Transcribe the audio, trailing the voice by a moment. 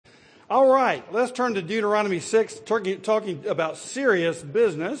All right, let's turn to Deuteronomy 6, talking about serious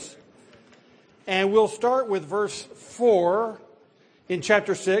business. And we'll start with verse 4 in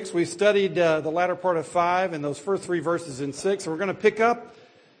chapter 6. We studied the latter part of 5 and those first 3 verses in 6. And we're going to pick up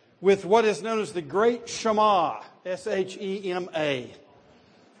with what is known as the Great Shema, S-H-E-M-A.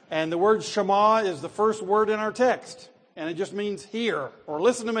 And the word Shema is the first word in our text. And it just means hear or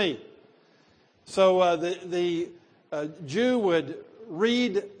listen to me. So the Jew would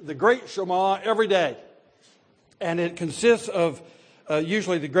read the Great Shema every day. And it consists of,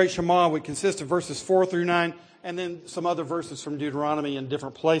 usually the Great Shema would consist of verses 4 through 9, and then some other verses from Deuteronomy in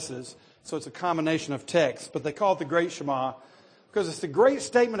different places. So it's a combination of texts. But they call it the Great Shema because it's the great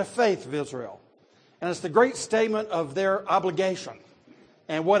statement of faith of Israel. And it's the great statement of their obligation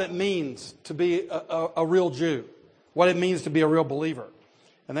and what it means to be a real Jew, what it means to be a real believer.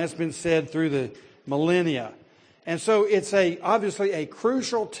 And that's been said through the millennia. And so it's obviously a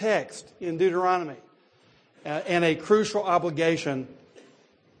crucial text in Deuteronomy and a crucial obligation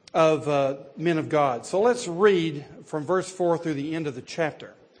of men of God. So let's read from verse 4 through the end of the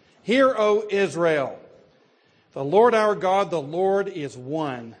chapter. Hear, O Israel, the Lord our God, the Lord is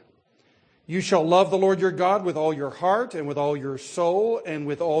one. You shall love the Lord your God with all your heart and with all your soul and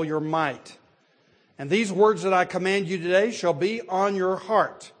with all your might. And these words that I command you today shall be on your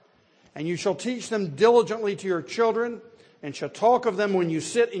heart. And you shall teach them diligently to your children, and shall talk of them when you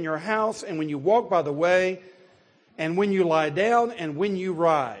sit in your house, and when you walk by the way, and when you lie down, and when you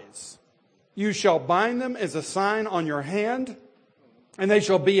rise. You shall bind them as a sign on your hand, and they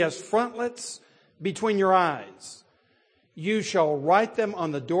shall be as frontlets between your eyes. You shall write them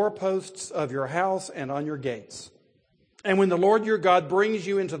on the doorposts of your house and on your gates. And when the Lord your God brings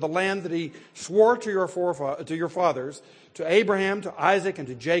you into the land that He swore to your fathers, to Abraham, to Isaac, and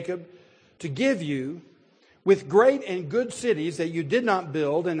to Jacob, to give you, with great and good cities that you did not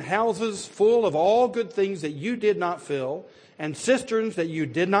build, and houses full of all good things that you did not fill, and cisterns that you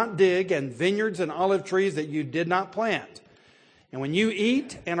did not dig, and vineyards and olive trees that you did not plant. And when you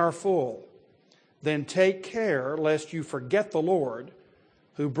eat and are full, then take care lest you forget the Lord,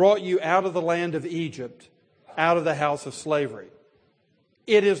 who brought you out of the land of Egypt, out of the house of slavery.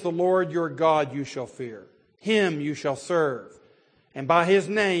 It is the Lord your God you shall fear. Him you shall serve, and by His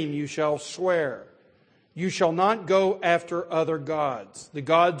name you shall swear. You shall not go after other gods, the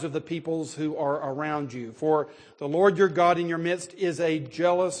gods of the peoples who are around you. For the Lord your God in your midst is a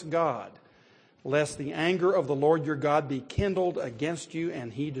jealous God, lest the anger of the Lord your God be kindled against you,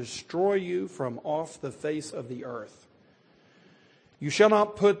 and He destroy you from off the face of the earth. You shall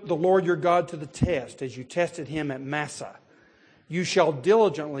not put the Lord your God to the test, as you tested Him at Massah. You shall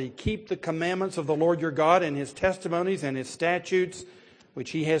diligently keep the commandments of the Lord your God and His testimonies and His statutes,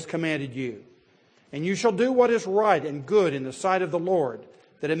 which He has commanded you. And you shall do what is right and good in the sight of the Lord,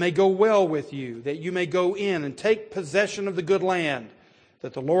 that it may go well with you, that you may go in and take possession of the good land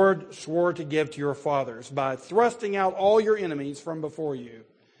that the Lord swore to give to your fathers, by thrusting out all your enemies from before you,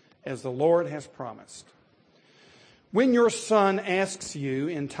 as the Lord has promised. When your son asks you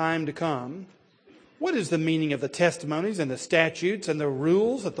in time to come, what is the meaning of the testimonies and the statutes and the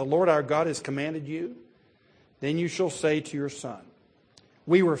rules that the Lord our God has commanded you? Then you shall say to your son,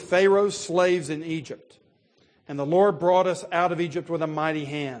 we were Pharaoh's slaves in Egypt, and the Lord brought us out of Egypt with a mighty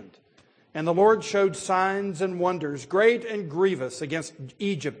hand. And the Lord showed signs and wonders, great and grievous, against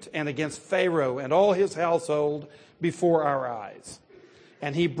Egypt and against Pharaoh and all his household before our eyes.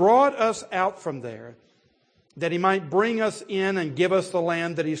 And He brought us out from there, that He might bring us in and give us the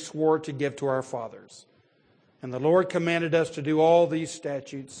land that He swore to give to our fathers. And the Lord commanded us to do all these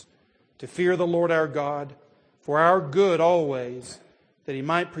statutes, to fear the Lord our God, for our good always, that He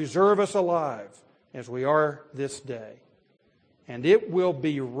might preserve us alive as we are this day. And it will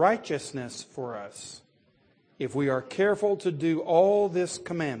be righteousness for us if we are careful to do all this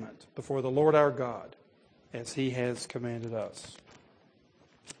commandment before the Lord our God, as He has commanded us.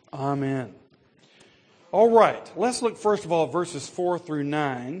 Amen. All right, let's look first of all at verses 4 through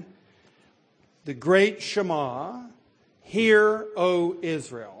 9. The Great Shema, Hear, O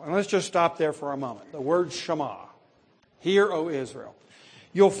Israel. And let's just stop there for a moment. The word Shema, Hear, O Israel.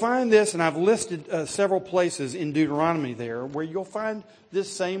 You'll find this, and I've listed several places in Deuteronomy there, where you'll find this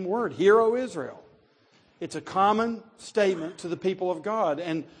same word, Hear, O Israel. It's a common statement to the people of God.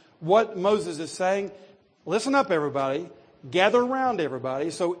 And what Moses is saying, listen up everybody, gather around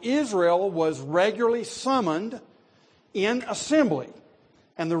everybody. So Israel was regularly summoned in assembly.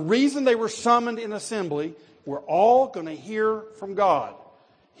 And the reason they were summoned in assembly, we're all going to hear from God.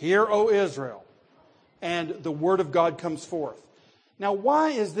 Hear, O Israel. And the word of God comes forth. Now, why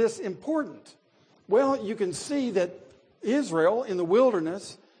is this important? Well, you can see that Israel in the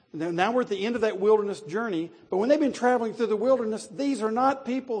wilderness, Now we're at the end of that wilderness journey, but when they've been traveling through the wilderness, these are not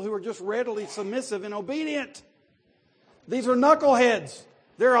people who are just readily submissive and obedient. These are knuckleheads.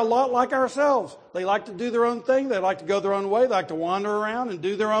 They're a lot like ourselves. They like to do their own thing. They like to go their own way. They like to wander around and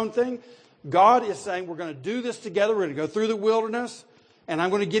do their own thing. God is saying, we're going to do this together. We're going to go through the wilderness, and I'm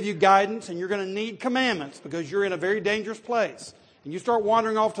going to give you guidance, and you're going to need commandments because you're in a very dangerous place. And you start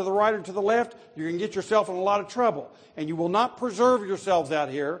wandering off to the right or to the left, you're going to get yourself in a lot of trouble. And you will not preserve yourselves out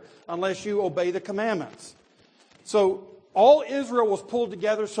here unless you obey the commandments. So all Israel was pulled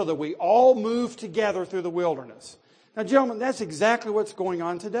together so that we all move together through the wilderness. Now, gentlemen, that's exactly what's going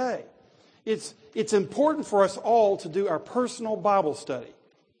on today. It's important for us all to do our personal Bible study.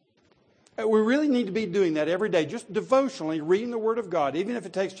 We really need to be doing that every day, just devotionally reading the Word of God, even if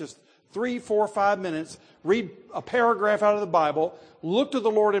it takes just 3, 4, 5 minutes, read a paragraph out of the Bible, look to the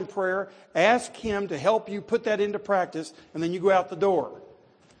Lord in prayer, ask Him to help you put that into practice, and then you go out the door.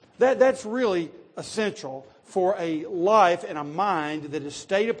 That's really essential for a life and a mind that is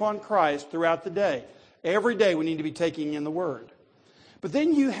stayed upon Christ throughout the day. Every day we need to be taking in the Word. But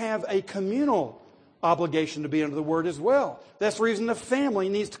then you have a communal obligation to be under the Word as well. That's the reason the family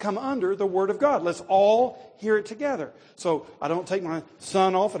needs to come under the Word of God. Let's all hear it together. So I don't take my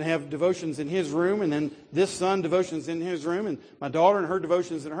son off and have devotions in his room, and then this son devotions in his room, and my daughter and her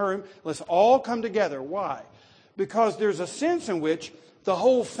devotions in her room. Let's all come together. Why? Because there's a sense in which the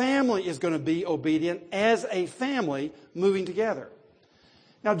whole family is going to be obedient as a family moving together.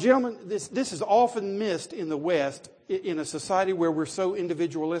 Now, gentlemen, this is often missed in the West in a society where we're so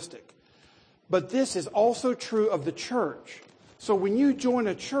individualistic. But this is also true of the church. So when you join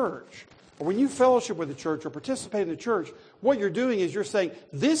a church, or when you fellowship with a church or participate in the church, what you're doing is you're saying,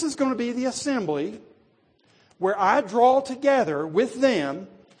 this is going to be the assembly where I draw together with them,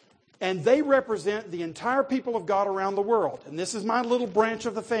 and they represent the entire people of God around the world. And this is my little branch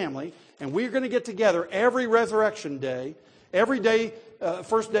of the family, and we're going to get together every resurrection day, every day,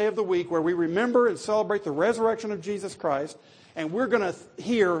 first day of the week, where we remember and celebrate the resurrection of Jesus Christ. And we're going to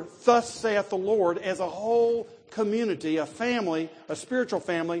hear, thus saith the Lord, as a whole community, a family, a spiritual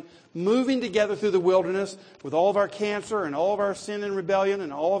family, moving together through the wilderness with all of our cancer and all of our sin and rebellion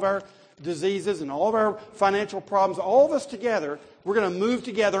and all of our diseases and all of our financial problems. All of us together, we're going to move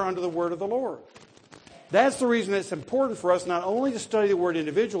together under the Word of the Lord. That's the reason it's important for us not only to study the Word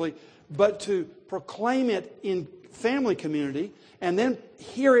individually, but to proclaim it in family community and then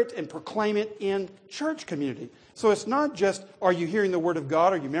hear it and proclaim it in church community. So it's not just, are you hearing the Word of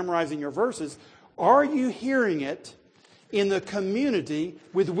God? Are you memorizing your verses? Are you hearing it in the community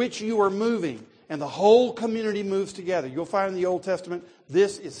with which you are moving? And the whole community moves together. You'll find in the Old Testament,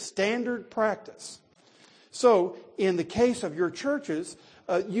 this is standard practice. So in the case of your churches,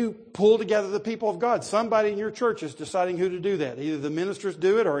 you pull together the people of God. Somebody in your church is deciding who to do that. Either the ministers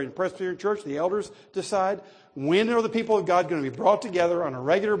do it, or in Presbyterian Church, the elders decide. When are the people of God going to be brought together on a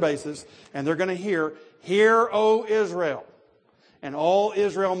regular basis, and they're going to hear, "Hear, O Israel." And all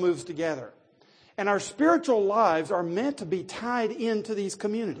Israel moves together. And our spiritual lives are meant to be tied into these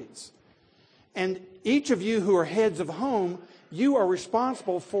communities. And each of you who are heads of home, you are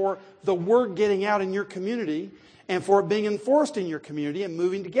responsible for the word getting out in your community and for it being enforced in your community and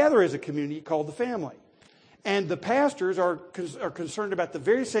moving together as a community called the family. And the pastors are concerned about the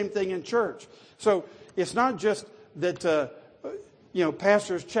very same thing in church. So it's not just that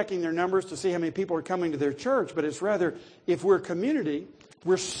pastors checking their numbers to see how many people are coming to their church, but it's rather, if we're a community,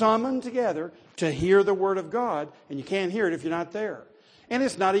 we're summoned together to hear the Word of God, and you can't hear it if you're not there. And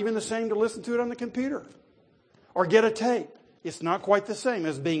it's not even the same to listen to it on the computer or get a tape. It's not quite the same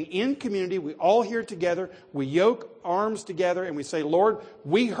as being in community. We all hear together. We yoke arms together and we say, "Lord,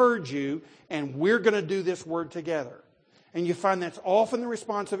 we heard you and we're going to do this word together." And you find that's often the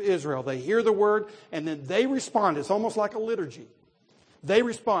response of Israel. They hear the word and then they respond. It's almost like a liturgy. They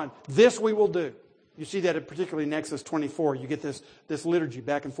respond, "This we will do." You see that particularly in Exodus 24. You get this liturgy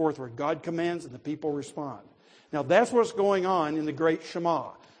back and forth where God commands and the people respond. Now that's what's going on in the great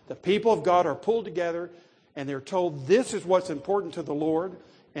Shema. The people of God are pulled together and they're told this is what's important to the Lord,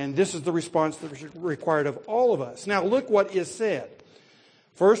 and this is the response that is required of all of us. Now look what is said.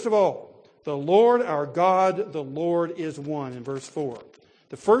 First of all, the Lord our God, the Lord is one, in verse 4.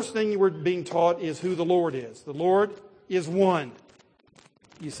 The first thing we're being taught is who the Lord is. The Lord is one.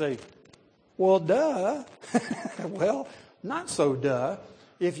 You say, "Well, duh." Well, not so duh.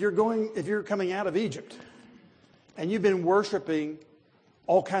 If you're coming out of Egypt and you've been worshiping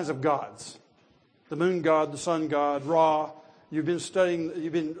all kinds of gods, the moon god, the sun god, Ra. You've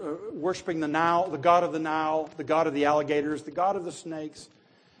been worshiping the Nile, the god of the Nile, the god of the alligators, the god of the snakes,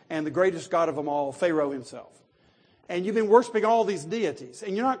 and the greatest god of them all, Pharaoh himself. and you've been worshiping all these deities,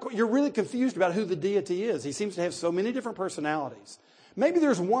 and you're really confused about who the deity is. He seems to have so many different personalities. Maybe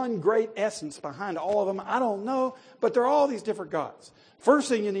there's one great essence behind all of them. I don't know, but there are all these different gods. First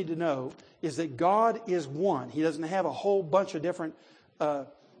thing you need to know is that God is one. He doesn't have a whole bunch of different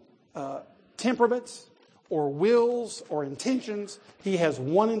temperaments or wills or intentions. He has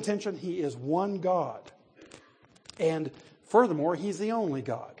one intention. He is one God. And furthermore, He's the only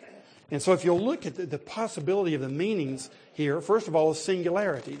God. And so if you'll look at the possibility of the meanings here, first of all, is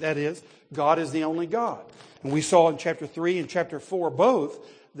singularity. That is, God is the only God. And we saw in chapter 3 and chapter 4 both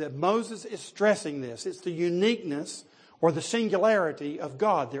that Moses is stressing this. It's the uniqueness or the singularity of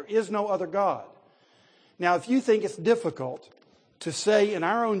God. There is no other God. Now, if you think it's difficult to say in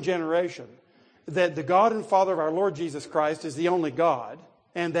our own generation that the God and Father of our Lord Jesus Christ is the only God,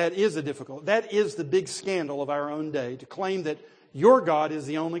 and that is the big scandal of our own day, to claim that your God is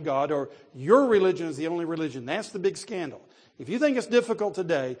the only God or your religion is the only religion. That's the big scandal. If you think it's difficult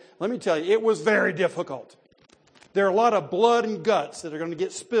today, let me tell you, it was very difficult. There are a lot of blood and guts that are going to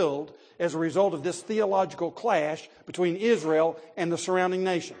get spilled as a result of this theological clash between Israel and the surrounding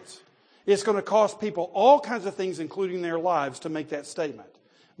nations. It's going to cost people all kinds of things, including their lives, to make that statement.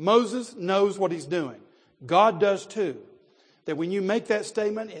 Moses knows what he's doing. God does too. That when you make that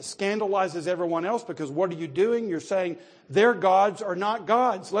statement, it scandalizes everyone else, because what are you doing? You're saying their gods are not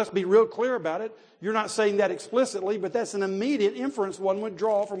gods. Let's be real clear about it. You're not saying that explicitly, but that's an immediate inference one would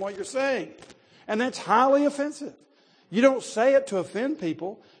draw from what you're saying. And that's highly offensive. You don't say it to offend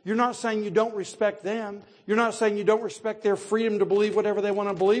people. You're not saying you don't respect them. You're not saying you don't respect their freedom to believe whatever they want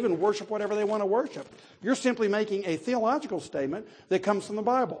to believe and worship whatever they want to worship. You're simply making a theological statement that comes from the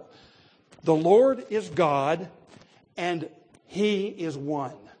Bible. The Lord is God, and He is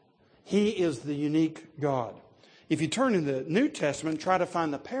one. He is the unique God. If you turn in the New Testament and try to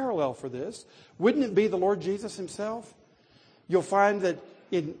find the parallel for this, wouldn't it be the Lord Jesus Himself? You'll find that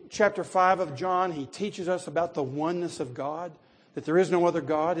in chapter 5 of John, He teaches us about the oneness of God, that there is no other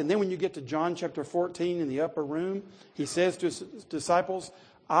God. And then when you get to John chapter 14 in the upper room, He says to His disciples,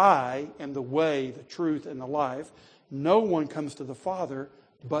 I am the way, the truth, and the life. No one comes to the Father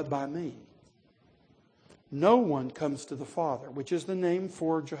but by me. No one comes to the Father, which is the name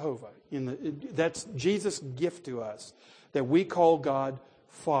for Jehovah. That's Jesus' gift to us, that we call God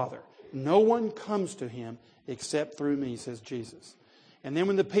Father. No one comes to Him except through me, says Jesus. And then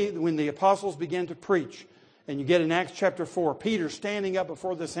when the apostles began to preach, and you get in Acts chapter 4, Peter standing up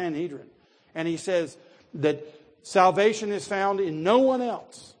before the Sanhedrin, and he says that salvation is found in no one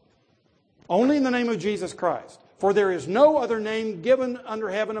else, only in the name of Jesus Christ. For there is no other name given under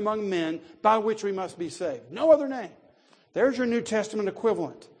heaven among men by which we must be saved. No other name. There's your New Testament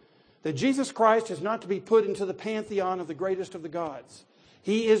equivalent. That Jesus Christ is not to be put into the pantheon of the greatest of the gods.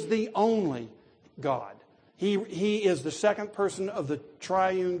 He is the only God. He is the second person of the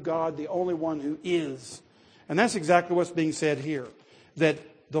triune God, the only one who is. And that's exactly what's being said here. That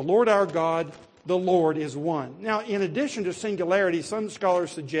the Lord our God, the Lord is one. Now, in addition to singularity, some scholars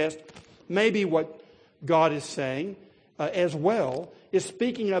suggest maybe what God is saying as well is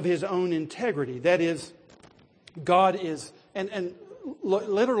speaking of His own integrity. That is, God is, and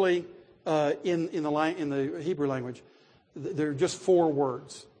literally in the Hebrew language, there are just 4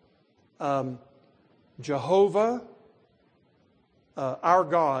 words. Jehovah, our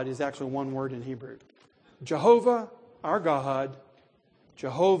God, is actually one word in Hebrew. Jehovah, our God,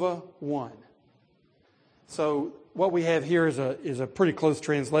 Jehovah, one. So what we have here is a pretty close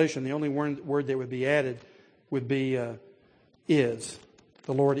translation. The only word that would be added would be is.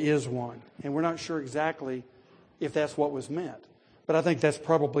 The Lord is one. And we're not sure exactly if that's what was meant. But I think that's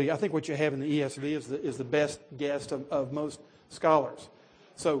probably, I think what you have in the ESV is the best guess of most scholars.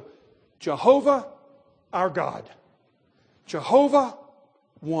 So, Jehovah, our God. Jehovah,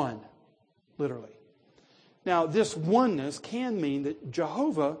 one, literally. Now, this oneness can mean that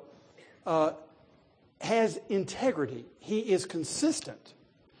Jehovah has integrity. He is consistent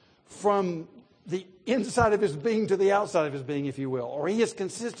from the inside of His being to the outside of His being, if you will. Or He is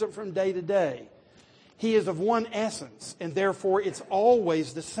consistent from day to day. He is of one essence, and therefore it's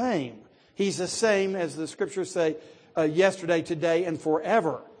always the same. He's the same, as the Scriptures say, yesterday, today, and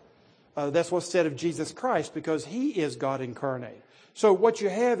forever. That's what's said of Jesus Christ, because He is God incarnate. So what you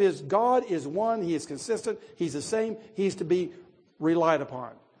have is God is one, He is consistent, He's the same, He's to be relied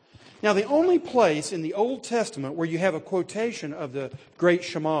upon. Now, the only place in the Old Testament where you have a quotation of the great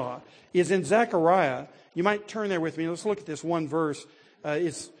Shema is in Zechariah. You might turn there with me. Let's look at this one verse.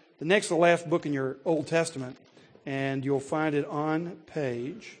 It's the next to the last book in your Old Testament, and you'll find it on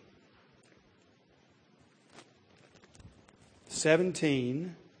page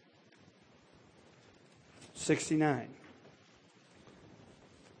 17. 1769.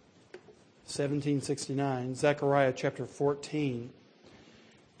 1769, Zechariah chapter 14.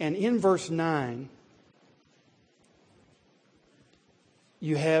 And in verse 9,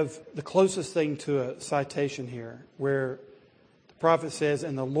 you have the closest thing to a citation here, where the prophet says,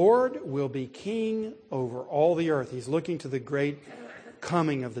 "And the Lord will be king over all the earth." He's looking to the great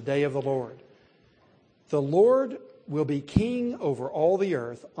coming of the day of the Lord. "The Lord will be king over all the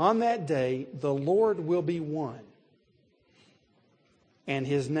earth. On that day, the Lord will be one, and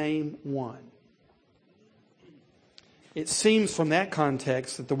His name one." It seems from that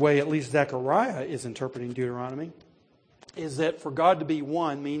context that the way at least Zechariah is interpreting Deuteronomy is that for God to be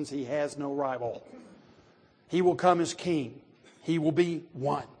one means He has no rival. He will come as king. He will be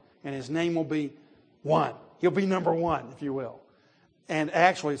one, and His name will be one. He'll be number one, if you will. And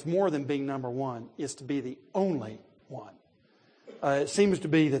actually, it's more than being number one. It's to be the only one. It seems to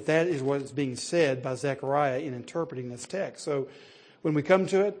be that is what is being said by Zechariah in interpreting this text. So when we come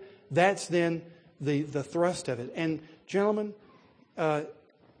to it, that's then the thrust of it. And gentlemen,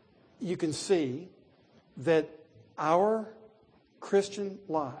 you can see that our Christian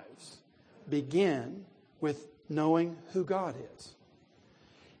lives begin with knowing who God is.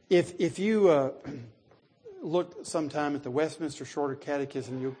 If you look sometime at the Westminster Shorter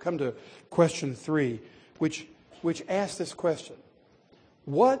Catechism, you'll come to question 3, which asks this question: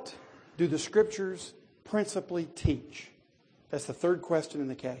 what do the Scriptures principally teach? That's the third question in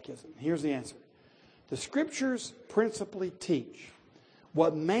the Catechism. Here's the answer. The Scriptures principally teach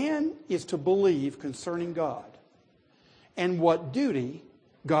what man is to believe concerning God and what duty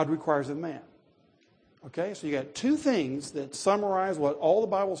God requires of man. Okay, so you got two things that summarize what all the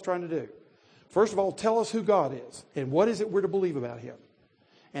Bible is trying to do. First of all, tell us who God is and what is it we're to believe about Him.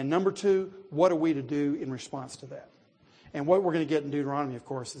 And number 2, what are we to do in response to that? And what we're going to get in Deuteronomy, of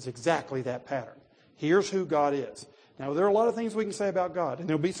course, is exactly that pattern. Here's who God is. Now, there are a lot of things we can say about God, and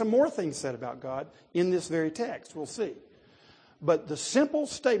there'll be some more things said about God in this very text. We'll see. But the simple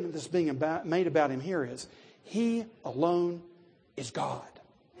statement that's being made about Him here is, He alone is God.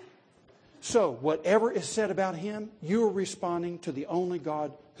 So, whatever is said about Him, you are responding to the only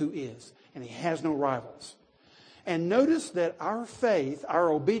God who is, and He has no rivals. And notice that our faith, our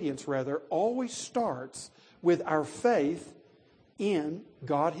obedience rather, always starts with our faith in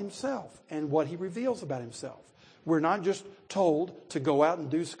God Himself and what He reveals about Himself. We're not just told to go out and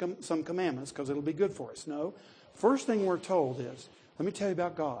do some commandments because it'll be good for us. No. First thing we're told is, let me tell you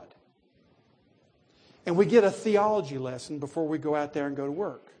about God. And we get a theology lesson before we go out there and go to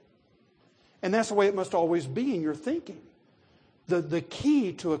work. And that's the way it must always be in your thinking. The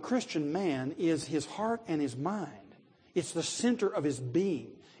key to a Christian man is his heart and his mind. It's the center of his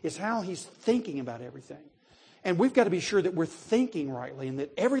being. It's how he's thinking about everything. And we've got to be sure that we're thinking rightly and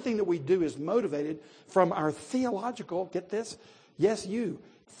that everything that we do is motivated from our theological, get this? Yes, you.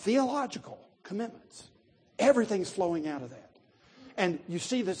 Theological commitments. Everything's flowing out of that. And you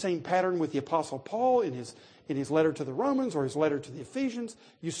see the same pattern with the Apostle Paul in his letter to the Romans or his letter to the Ephesians.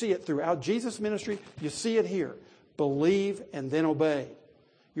 You see it throughout Jesus' ministry. You see it here. Believe and then obey.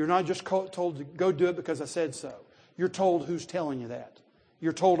 You're not just told to go do it because I said so. You're told who's telling you that.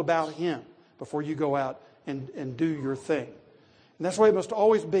 You're told about Him before you go out and do your thing. And that's the way it must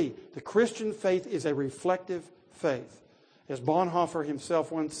always be. The Christian faith is a reflective faith. As Bonhoeffer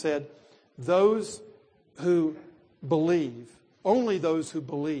himself once said, those who believe, only those who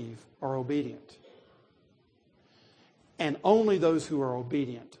believe are obedient. And only those who are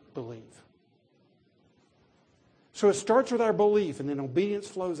obedient believe. So it starts with our belief, and then obedience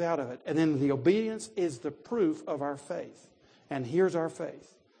flows out of it. And then the obedience is the proof of our faith. And here's our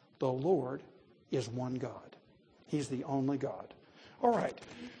faith. The Lord is one God. He's the only God. All right.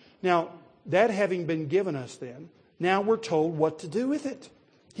 Now, that having been given us then, now we're told what to do with it.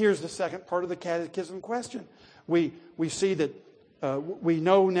 Here's the second part of the catechism question. We see that we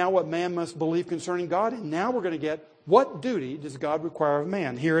know now what man must believe concerning God, and now we're going to get what duty does God require of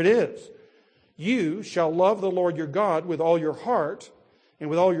man. Here it is. You shall love the Lord your God with all your heart and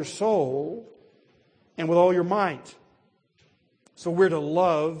with all your soul and with all your might. So we're to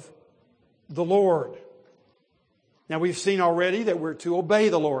love the Lord. Now we've seen already that we're to obey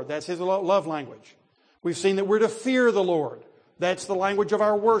the Lord. That's His love language. We've seen that we're to fear the Lord. That's the language of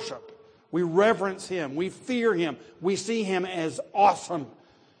our worship. We reverence Him. We fear Him. We see Him as awesome.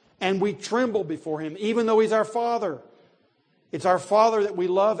 And we tremble before Him, even though He's our Father. It's our Father that we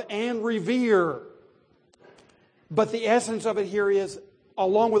love and revere. But the essence of it here is,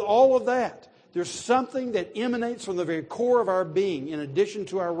 along with all of that, there's something that emanates from the very core of our being in addition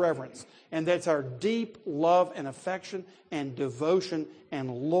to our reverence. And that's our deep love and affection and devotion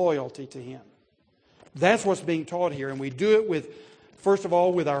and loyalty to Him. That's what's being taught here. And we do it with, first of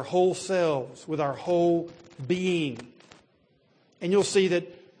all, with our whole selves, with our whole being. And you'll see that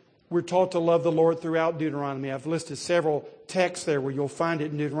we're taught to love the Lord throughout Deuteronomy. I've listed several texts there where you'll find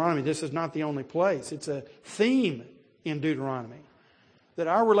it in Deuteronomy. This is not the only place. It's a theme in Deuteronomy. That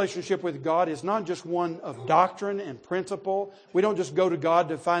our relationship with God is not just one of doctrine and principle. We don't just go to God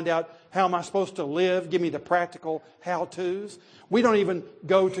to find out how am I supposed to live, give me the practical how-tos. We don't even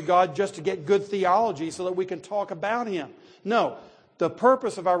go to God just to get good theology so that we can talk about Him. No, the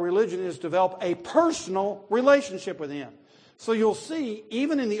purpose of our religion is to develop a personal relationship with Him. So you'll see,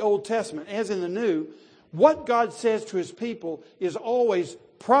 even in the Old Testament, as in the New, what God says to His people is always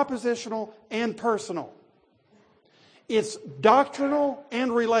propositional and personal. It's doctrinal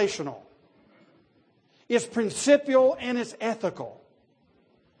and relational. It's principial and it's ethical.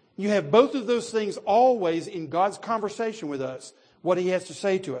 You have both of those things always in God's conversation with us, what He has to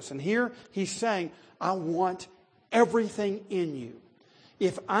say to us. And here He's saying, I want everything in you.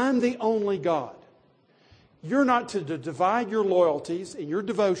 If I'm the only God, you're not to divide your loyalties and your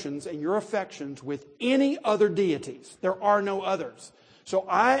devotions and your affections with any other deities. There are no others. So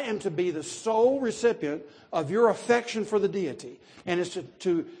I am to be the sole recipient of your affection for the deity. And it's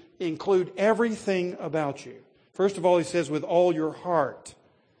to include everything about you. First of all, He says, with all your heart.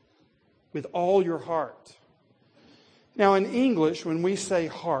 With all your heart. Now in English, when we say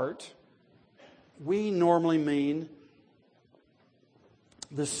heart, we normally mean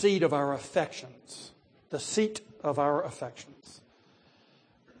the seat of our affections. The seat of our affections.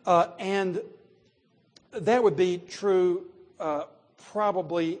 And that would be true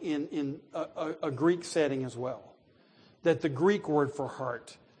probably in a Greek setting as well. That the Greek word for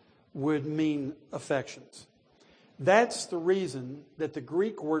heart would mean affections. That's the reason that the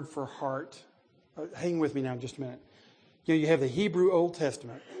Greek word for heart, hang with me now just a minute. You have the Hebrew Old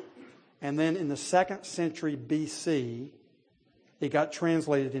Testament, and then in the 2nd century BC, it got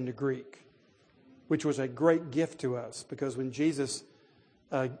translated into Greek, which was a great gift to us, because when Jesus,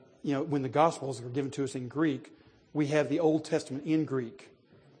 when the Gospels were given to us in Greek, we have the Old Testament in Greek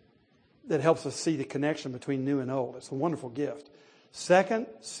that helps us see the connection between new and old. It's a wonderful gift. 2nd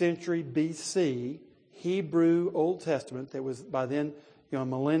century BC, Hebrew Old Testament that was by then a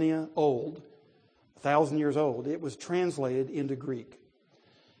millennia old, 1,000 years old, it was translated into Greek.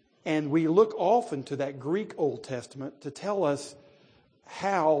 And we look often to that Greek Old Testament to tell us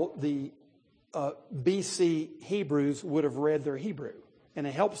how the BC Hebrews would have read their Hebrew. And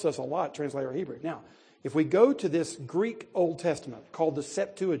it helps us a lot translate our Hebrew. Now, if we go to this Greek Old Testament called the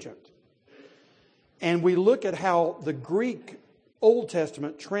Septuagint, and we look at how the Greek Old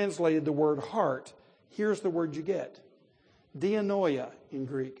Testament translated the word heart, here's the word you get. Dianoia in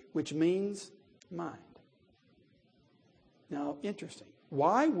Greek, which means mind. Now, interesting.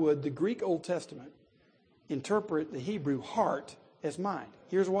 Why would the Greek Old Testament interpret the Hebrew heart as mind?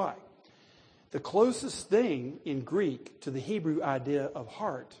 Here's why. The closest thing in Greek to the Hebrew idea of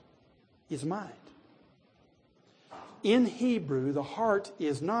heart is mind. In Hebrew, the heart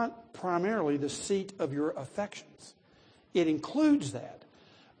is not primarily the seat of your affections. It includes that,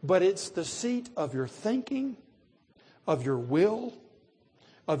 but it's the seat of your thinking, of your will,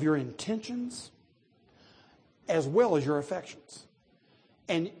 of your intentions, as well as your affections.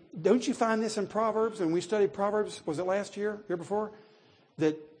 And don't you find this in Proverbs? When we studied Proverbs, was it last year, year before?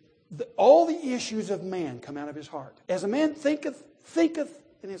 That all the issues of man come out of his heart. As a man thinketh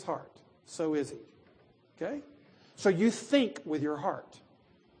in his heart, so is he. Okay? So you think with your heart.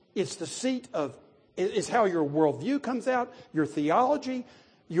 It's the seat of, it's how your worldview comes out, your theology,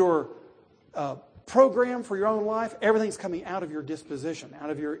 your program for your own life. Everything's coming out of your disposition,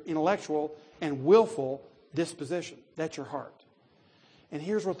 out of your intellectual and willful disposition. That's your heart. And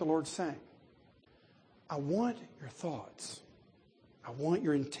here's what the Lord's saying. I want your thoughts. I want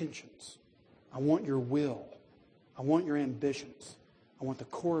your intentions. I want your will. I want your ambitions. I want the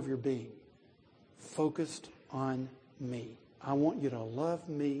core of your being focused on me. I want you to love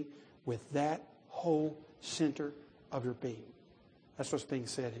me with that whole center of your being. That's what's being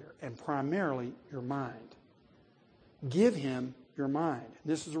said here. And primarily your mind. Give Him your mind.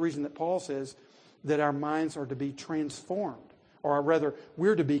 This is the reason that Paul says that our minds are to be transformed. Or rather,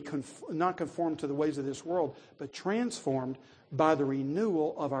 we're to be not conformed to the ways of this world, but transformed by the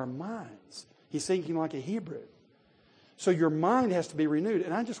renewal of our minds. He's thinking like a Hebrew. So your mind has to be renewed.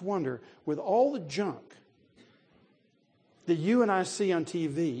 And I just wonder, with all the junk that you and I see on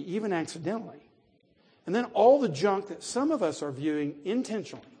TV, even accidentally, and then all the junk that some of us are viewing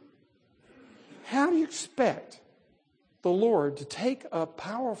intentionally, how do you expect the Lord to take a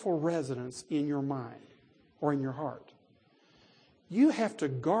powerful residence in your mind or in your heart? you have to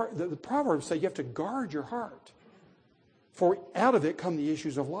guard, the Proverbs say you have to guard your heart. For out of it come the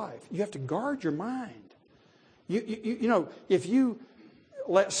issues of life. You have to guard your mind. You know, if you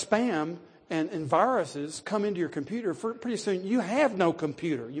let spam and viruses come into your computer, pretty soon you have no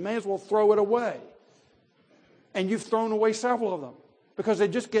computer. You may as well throw it away. And you've thrown away several of them because they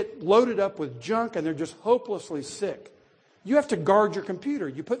just get loaded up with junk and they're just hopelessly sick. You have to guard your computer.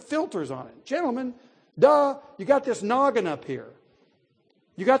 You put filters on it. Gentlemen, you got this noggin up here.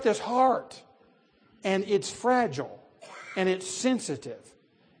 You got this heart. And it's fragile. And it's sensitive.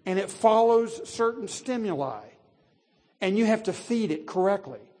 And it follows certain stimuli. And you have to feed it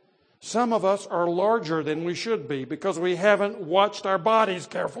correctly. Some of us are larger than we should be because we haven't watched our bodies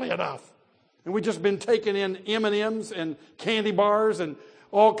carefully enough. And we've just been taking in M&Ms and candy bars and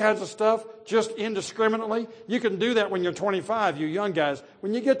all kinds of stuff just indiscriminately. You can do that when you're 25, you young guys.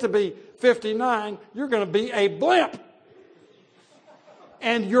 When you get to be 59, you're going to be a blimp.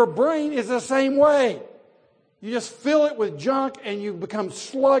 And your brain is the same way. You just fill it with junk and you become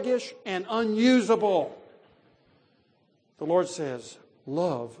sluggish and unusable. The Lord says,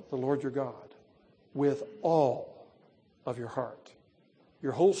 love the Lord your God with all of your heart.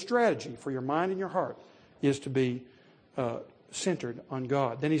 Your whole strategy for your mind and your heart is to be centered on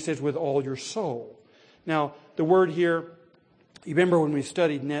God. Then he says, with all your soul. Now, the word here, you remember when we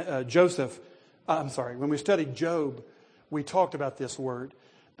studied when we studied Job, we talked about this word.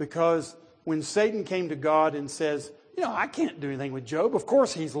 Because when Satan came to God and says, you know, I can't do anything with Job. Of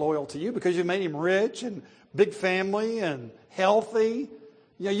course he's loyal to you because you made him rich and big family and healthy.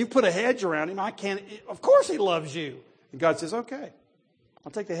 You know, you put a hedge around him. Of course he loves you. And God says, okay,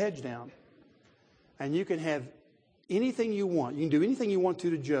 I'll take the hedge down. And you can have anything you want. You can do anything you want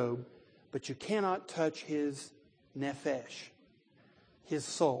to Job, but you cannot touch his nephesh, his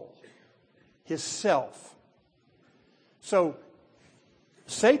soul, his self. So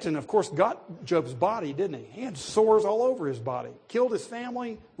Satan, of course, got Job's body, didn't he? He had sores all over his body. Killed his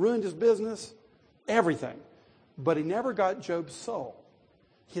family, ruined his business, everything. But he never got Job's soul,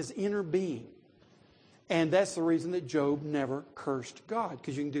 his inner being. And that's the reason that Job never cursed God.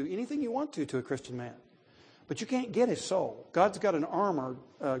 Because you can do anything you want to a Christian man. But you can't get his soul. God's got an armor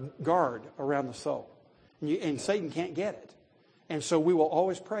guard around the soul. And Satan can't get it. And so we will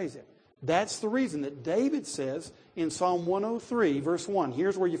always praise him. That's the reason that David says in Psalm 103, verse 1,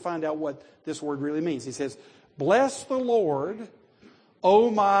 here's where you find out what this word really means. He says, bless the Lord,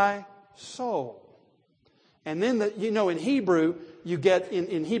 O my soul. And then, in Hebrew, you get,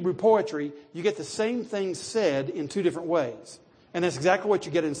 in Hebrew poetry, you get the same thing said in two different ways. And that's exactly what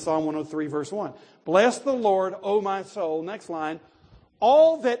you get in Psalm 103, verse 1. Bless the Lord, O my soul. Next line,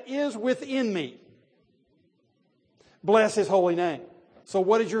 all that is within me. Bless his holy name. So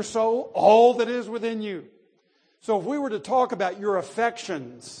what is your soul? All that is within you. So if we were to talk about your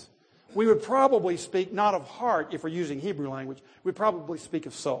affections, we would probably speak not of heart, if we're using Hebrew language, we'd probably speak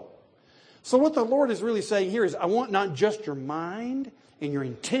of soul. So what the Lord is really saying here is, I want not just your mind and your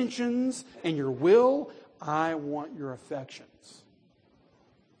intentions and your will, I want your affections.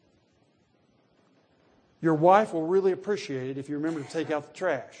 Your wife will really appreciate it if you remember to take out the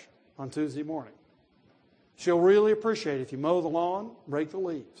trash on Tuesday morning. She'll really appreciate it if you mow the lawn, rake the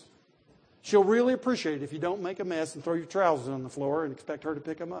leaves. She'll really appreciate it if you don't make a mess and throw your trousers on the floor and expect her to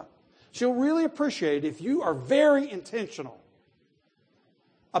pick them up. She'll really appreciate it if you are very intentional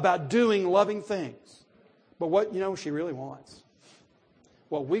about doing loving things. But what, she really wants?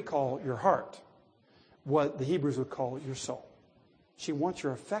 What we call your heart. What the Hebrews would call your soul. She wants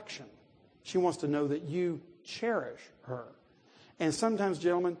your affection. She wants to know that you cherish her. And sometimes,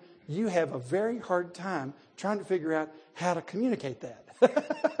 gentlemen, you have a very hard time trying to figure out how to communicate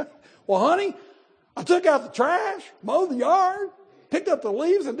that. Well, honey, I took out the trash, mowed the yard, picked up the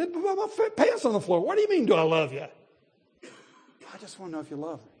leaves, and didn't put my pants on the floor. What do you mean, do I love you? I just want to know if you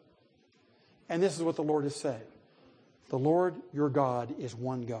love me. And this is what the Lord is saying. The Lord your God is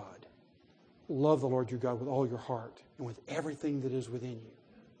one God. Love the Lord your God with all your heart and with everything that is within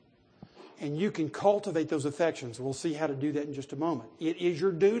you. And you can cultivate those affections. We'll see how to do that in just a moment. It is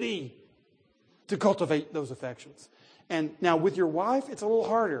your duty to cultivate those affections. And now with your wife, it's a little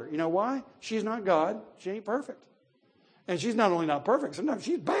harder. You know why? She's not God. She ain't perfect. And she's not only not perfect, sometimes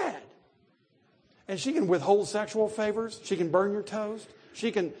she's bad. And she can withhold sexual favors. She can burn your toast.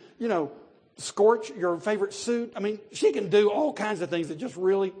 She can, scorch your favorite suit. I mean, she can do all kinds of things that just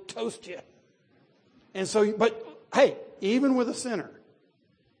really toast you. And so, but hey, even with a sinner,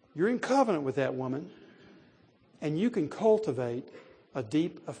 you're in covenant with that woman, and you can cultivate a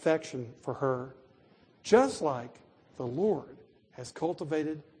deep affection for her, just like the Lord has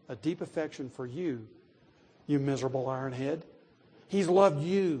cultivated a deep affection for you, you miserable ironhead. He's loved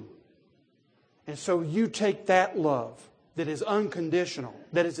you. And so you take that love that is unconditional,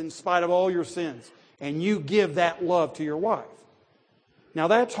 that is in spite of all your sins, and you give that love to your wife. Now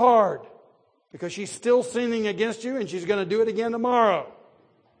that's hard because she's still sinning against you and she's going to do it again tomorrow.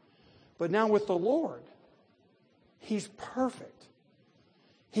 But now with the Lord, He's perfect.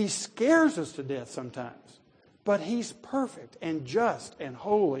 He scares us to death sometimes, but He's perfect and just and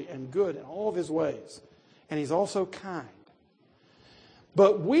holy and good in all of His ways. And He's also kind.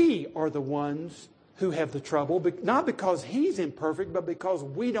 But we are the ones who have the trouble, not because He's imperfect, but because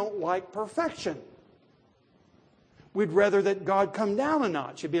we don't like perfection. We'd rather that God come down a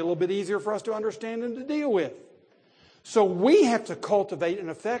notch. It'd be a little bit easier for us to understand and to deal with. So we have to cultivate an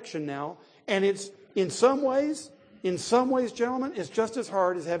affection now, and it's in some ways, gentlemen, it's just as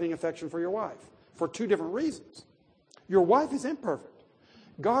hard as having affection for your wife for two different reasons. Your wife is imperfect.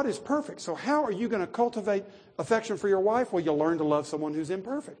 God is perfect. So how are you going to cultivate affection for your wife? Well, you'll learn to love someone who's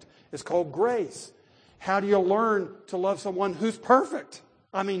imperfect. It's called grace. How do you learn to love someone who's perfect?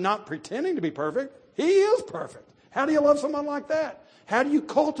 I mean, not pretending to be perfect. He is perfect. How do you love someone like that? How do you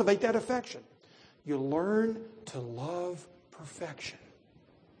cultivate that affection? You learn to love perfection,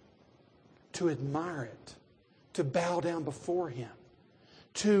 to admire it, to bow down before Him,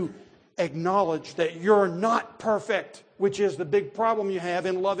 to acknowledge that you're not perfect, which is the big problem you have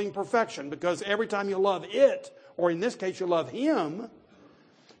in loving perfection, because every time you love it, or in this case you love Him,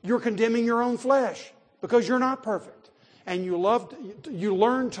 you're condemning your own flesh because you're not perfect. And you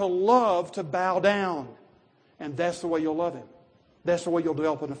learn to love to bow down. And that's the way you'll love Him. That's the way you'll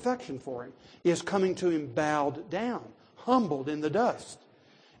develop an affection for Him, is coming to Him bowed down, humbled in the dust,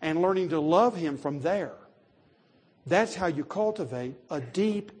 and learning to love Him from there. That's how you cultivate a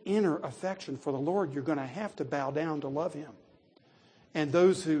deep inner affection for the Lord. You're going to have to bow down to love Him. And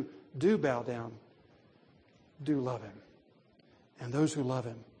those who do bow down do love Him. And those who love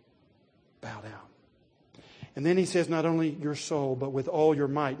Him bow down. And then he says, not only your soul, but with all your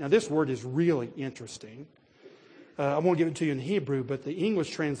might. Now this word is really interesting. I won't give it to you in Hebrew, but the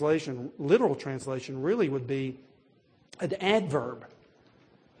English translation, literal translation, really would be an adverb.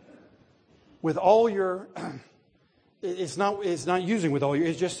 With all your, it's not using with all your,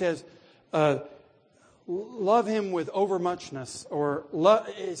 it just says, love Him with overmuchness, or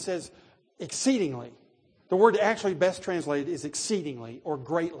it says exceedingly. The word actually best translated is exceedingly or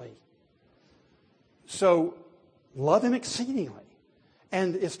greatly. So, love Him exceedingly.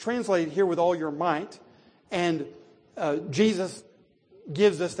 And it's translated here with all your might. And Jesus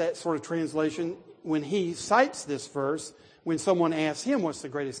gives us that sort of translation when He cites this verse. When someone asks Him what's the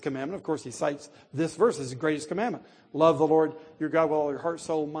greatest commandment, of course He cites this verse as the greatest commandment. Love the Lord your God with all your heart,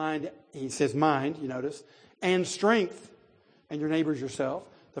 soul, mind. He says mind, you notice. And strength. And your neighbors yourself.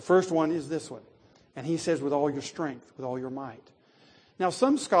 The first one is this one. And He says with all your strength, with all your might. Now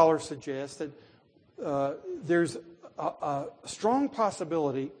some scholars suggest that there's a strong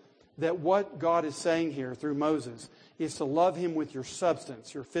possibility that what God is saying here through Moses is to love Him with your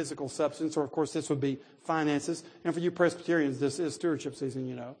substance, your physical substance, or of course this would be finances. And for you Presbyterians, this is stewardship season,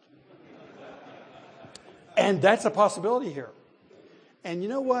 you know. And that's a possibility here. And you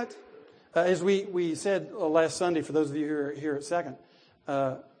know what? As we said last Sunday, for those of you who are here at Second,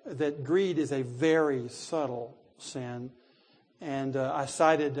 that greed is a very subtle sin. And I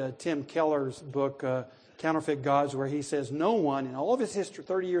cited Tim Keller's book, Counterfeit Gods, where he says no one in all of his history,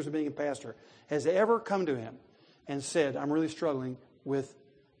 30 years of being a pastor, has ever come to him and said, I'm really struggling with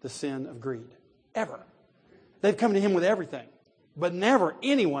the sin of greed. Ever. They've come to him with everything. But never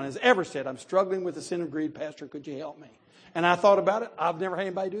anyone has ever said, I'm struggling with the sin of greed, Pastor, could you help me? And I thought about it. I've never had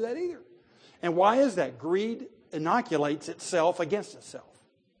anybody do that either. And why is that? Greed inoculates itself against itself.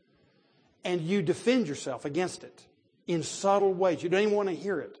 And you defend yourself against it in subtle ways. You don't even want to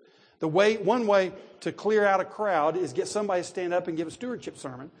hear it. One way to clear out a crowd is get somebody to stand up and give a stewardship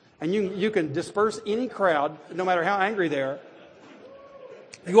sermon. And you can disperse any crowd, no matter how angry they are.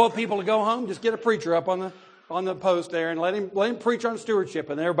 You want people to go home, just get a preacher up on the post there and let him preach on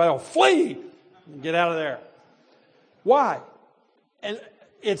stewardship, and everybody will flee and get out of there. Why? And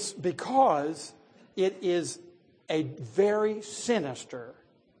it's because it is a very sinister,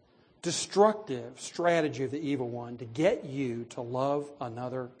 destructive strategy of the evil one to get you to love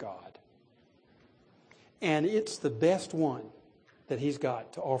another God. And it's the best one that he's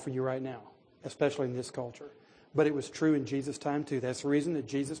got to offer you right now, especially in this culture. But it was true in Jesus' time too. That's the reason that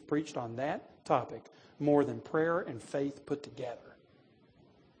Jesus preached on that topic more than prayer and faith put together.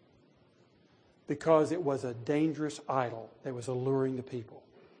 Because it was a dangerous idol that was alluring the people.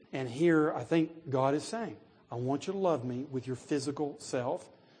 And here I think God is saying, I want you to love me with your physical self,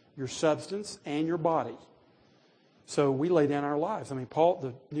 your substance, and your body. So we lay down our lives. I mean, Paul,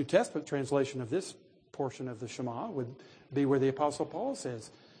 the New Testament translation of this portion of the Shema would be where the Apostle Paul says,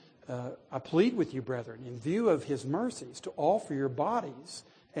 I plead with you, brethren, in view of his mercies, to offer your bodies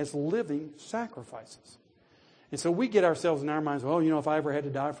as living sacrifices. And so we get ourselves in our minds, oh, if I ever had to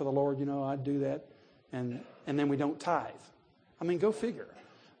die for the Lord, I'd do that. And then we don't tithe. I mean, go figure.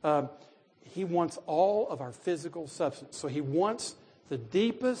 He wants all of our physical substance. So he wants the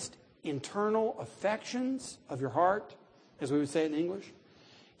deepest internal affections of your heart, as we would say it in English.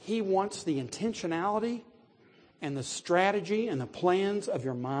 He wants the intentionality and the strategy and the plans of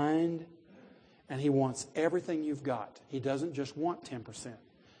your mind. And he wants everything you've got. He doesn't just want 10%.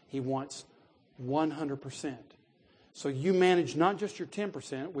 He wants 100%. So you manage not just your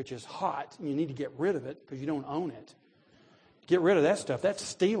 10%, which is hot, and you need to get rid of it because you don't own it. Get rid of that stuff. That's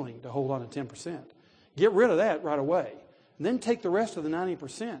stealing to hold on to 10%. Get rid of that right away. And then take the rest of the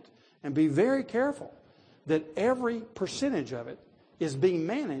 90% and be very careful that every percentage of it is being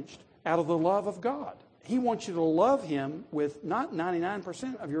managed out of the love of God. He wants you to love Him with not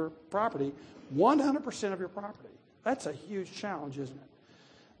 99% of your property, 100% of your property. That's a huge challenge, isn't it?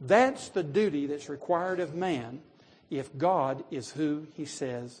 That's the duty that's required of man if God is who He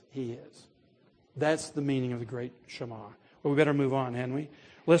says He is. That's the meaning of the great Shema. Well, we better move on, hadn't we?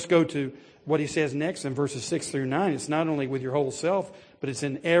 Let's go to what he says next in verses 6 through 9. It's not only with your whole self, but it's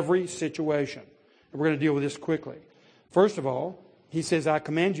in every situation. And we're going to deal with this quickly. First of all, he says, I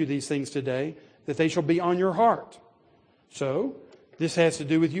command you these things today, that they shall be on your heart. So, this has to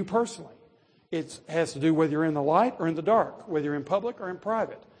do with you personally. It has to do whether you're in the light or in the dark, whether you're in public or in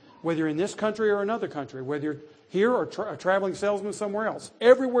private, whether you're in this country or another country, whether you're here or a traveling salesman somewhere else.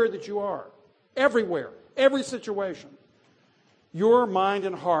 Everywhere that you are, everywhere, every situation, your mind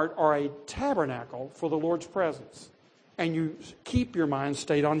and heart are a tabernacle for the Lord's presence. And you keep your mind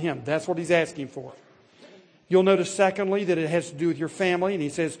stayed on Him. That's what He's asking for. You'll notice, secondly, that it has to do with your family. And he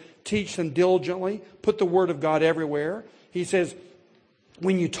says, teach them diligently. Put the Word of God everywhere. He says,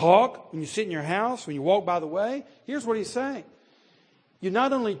 when you talk, when you sit in your house, when you walk by the way, here's what he's saying. You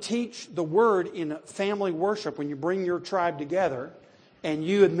not only teach the Word in family worship when you bring your tribe together and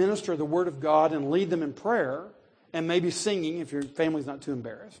you administer the Word of God and lead them in prayer and maybe singing if your family's not too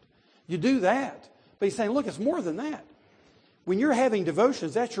embarrassed. You do that. But he's saying, look, it's more than that. When you're having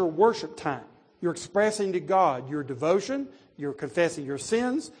devotions, that's your worship time. You're expressing to God your devotion, you're confessing your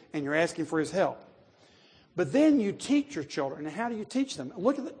sins, and you're asking for His help. But then you teach your children. And how do you teach them?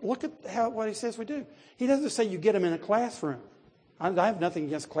 Look at what he says we do. He doesn't say you get them in a classroom. I have nothing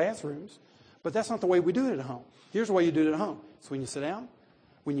against classrooms, but that's not the way we do it at home. Here's the way you do it at home. It's when you sit down,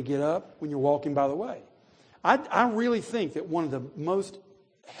 when you get up, when you're walking by the way. I really think that one of the most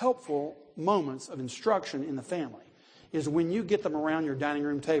helpful moments of instruction in the family is when you get them around your dining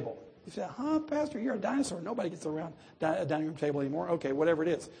room table. You say, Pastor, you're a dinosaur. Nobody gets around a dining room table anymore. Okay, whatever it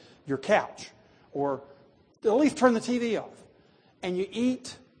is. Your couch. Or at least turn the TV off. And you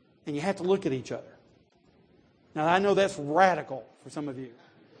eat, and you have to look at each other. Now, I know that's radical for some of you.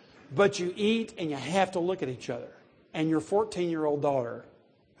 But you eat, and you have to look at each other. And your 14-year-old daughter,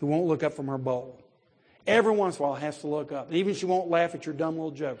 who won't look up from her bowl, every once in a while has to look up. And even she won't laugh at your dumb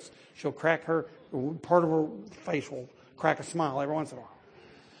little jokes. She'll crack part of her face will crack a smile every once in a while.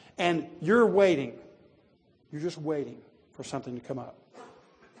 And you're waiting. You're just waiting for something to come up.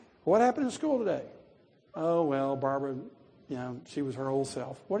 What happened in school today? Oh, well, Barbara, she was her old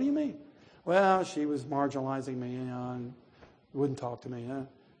self. What do you mean? Well, she was marginalizing me, and wouldn't talk to me.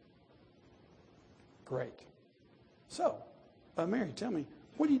 Great. So, Mary, tell me,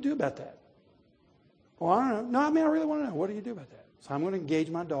 what do you do about that? Well, I don't know. No, I really want to know. What do you do about that? So I'm going to engage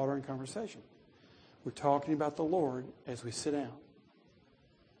my daughter in conversation. We're talking about the Lord as we sit down.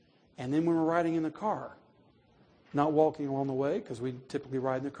 And then when we're riding in the car, not walking along the way, because we typically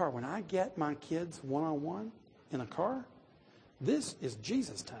ride in the car. When I get my kids one-on-one in a car, this is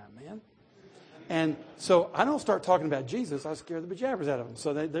Jesus time, man. And so I don't start talking about Jesus. I scare the bejabbers out of them.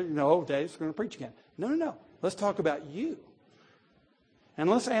 So they're Dave's going to preach again. No. Let's talk about you. And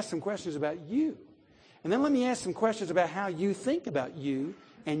let's ask some questions about you. And then let me ask some questions about how you think about you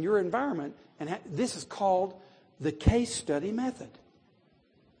and your environment. And this is called the case study method.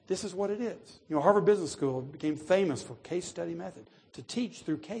 This is what it is. Harvard Business School became famous for case study method, to teach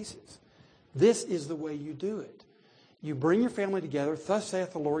through cases. This is the way you do it. You bring your family together, thus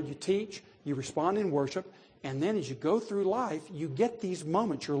saith the Lord, you teach, you respond in worship, and then as you go through life, you get these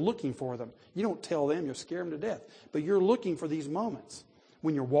moments. You're looking for them. You don't tell them, you'll scare them to death. But you're looking for these moments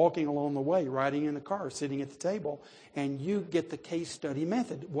when you're walking along the way, riding in the car, sitting at the table, and you get the case study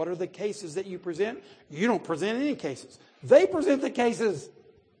method. What are the cases that you present? You don't present any cases. They present the cases.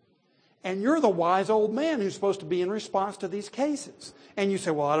 And you're the wise old man who's supposed to be in response to these cases. And you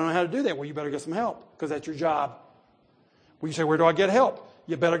say, well, I don't know how to do that. Well, you better get some help because that's your job. Well, you say, where do I get help?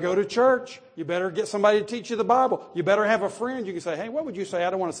 You better go to church. You better get somebody to teach you the Bible. You better have a friend. You can say, hey, what would you say? I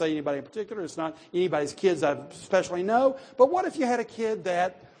don't want to say anybody in particular. It's not anybody's kids I especially know. But what if you had a kid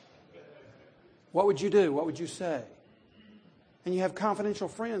that, what would you do? What would you say? And you have confidential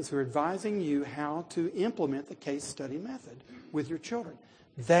friends who are advising you how to implement the case study method with your children.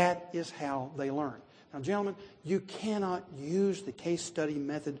 That is how they learn. Now, gentlemen, you cannot use the case study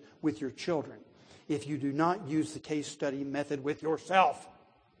method with your children if you do not use the case study method with yourself.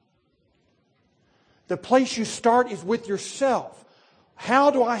 The place you start is with yourself. How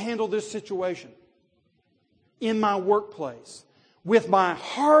do I handle this situation in my workplace? With my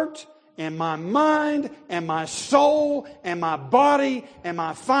heart and my mind and my soul and my body and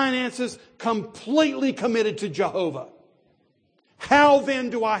my finances completely committed to Jehovah. How then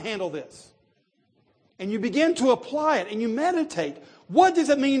do I handle this? And you begin to apply it and you meditate. What does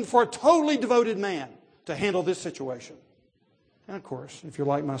it mean for a totally devoted man to handle this situation? And of course, if you're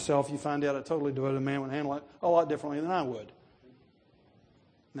like myself, you find out a totally devoted man would handle it a lot differently than I would. And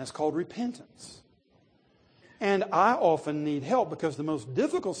that's called repentance. And I often need help because the most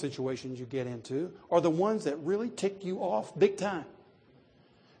difficult situations you get into are the ones that really tick you off big time.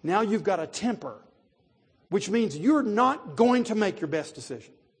 Now you've got a temper, which means you're not going to make your best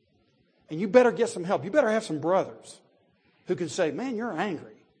decision. And you better get some help. You better have some brothers who can say, man, you're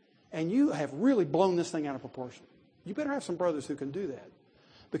angry. And you have really blown this thing out of proportion. You better have some brothers who can do that.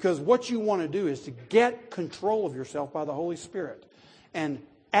 Because what you want to do is to get control of yourself by the Holy Spirit and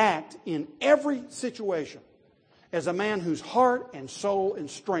act in every situation as a man whose heart and soul and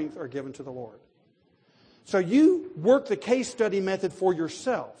strength are given to the Lord. So you work the case study method for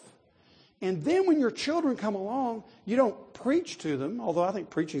yourself. And then when your children come along, you don't preach to them, although I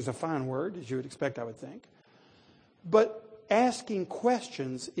think preaching is a fine word, as you would expect, I would think. But asking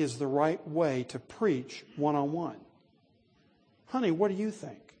questions is the right way to preach one-on-one. Honey, what do you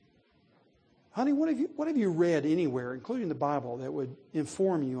think? Honey, what have you read anywhere, including the Bible, that would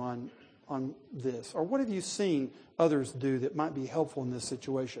inform you on this? Or what have you seen others do that might be helpful in this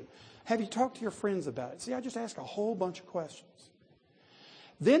situation? Have you talked to your friends about it? See, I just ask a whole bunch of questions.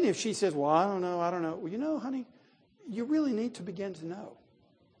 Then if she says, well, I don't know. Well, you know, honey, you really need to begin to know.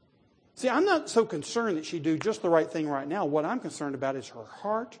 See, I'm not so concerned that she do just the right thing right now. What I'm concerned about is her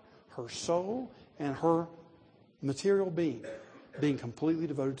heart, her soul, and her material being completely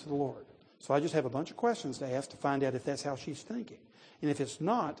devoted to the Lord. So I just have a bunch of questions to ask to find out if that's how she's thinking. And if it's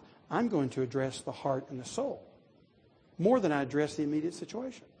not, I'm going to address the heart and the soul more than I address the immediate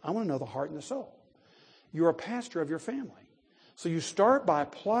situation. I want to know the heart and the soul. You're a pastor of your family. So you start by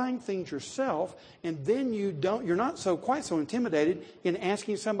applying things yourself, and then you're not quite so intimidated in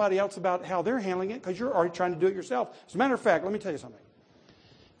asking somebody else about how they're handling it because you're already trying to do it yourself. As a matter of fact, let me tell you something.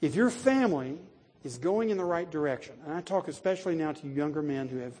 If your family is going in the right direction, and I talk especially now to younger men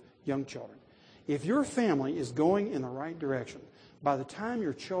who have young children, if your family is going in the right direction, by the time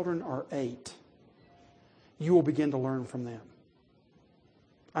your children are 8, you will begin to learn from them.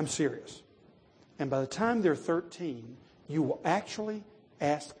 I'm serious. And by the time they're 13, you will actually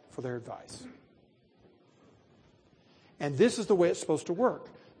ask for their advice. And this is the way it's supposed to work,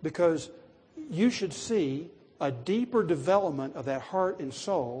 because you should see a deeper development of that heart and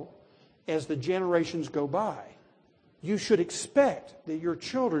soul as the generations go by. You should expect that your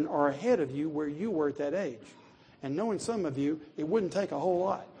children are ahead of you where you were at that age. And knowing some of you, it wouldn't take a whole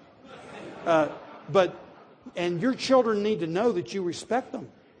lot. And your children need to know that you respect them.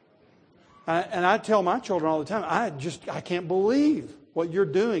 And I tell my children all the time, I can't believe what you're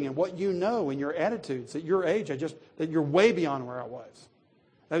doing and what you know and your attitudes. At your age, that you're way beyond where I was.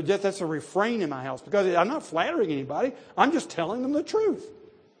 That's a refrain in my house, because I'm not flattering anybody. I'm just telling them the truth.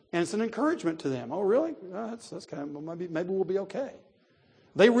 And it's an encouragement to them. Oh, really? That's kind of, maybe we'll be okay.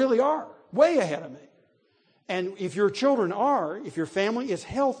 They really are way ahead of me. And if your family is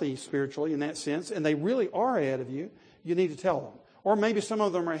healthy spiritually in that sense, and they really are ahead of you, you need to tell them. Or maybe some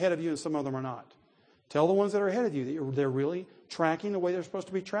of them are ahead of you and some of them are not. Tell the ones that are ahead of you that they're really tracking the way they're supposed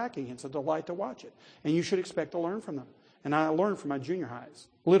to be tracking. It's a delight to watch it. And you should expect to learn from them. And I learned from my junior highs,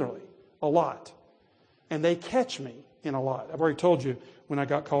 literally, a lot. And they catch me in a lot. I've already told you when I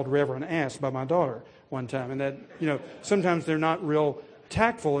got called Reverend Ass by my daughter one time. And that, sometimes they're not real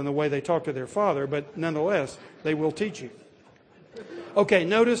tactful in the way they talk to their father, but nonetheless, they will teach you. Okay,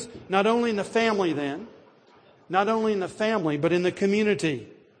 notice, not only in the family, but in the community,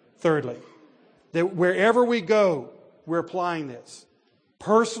 thirdly. That wherever we go, we're applying this.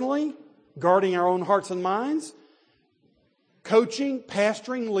 Personally, guarding our own hearts and minds. coaching,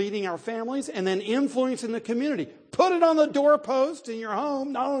 pastoring, leading our families, and then influencing the community. Put it on the doorpost in your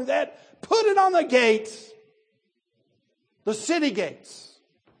home. Not only that, put it on the gates, the city gates,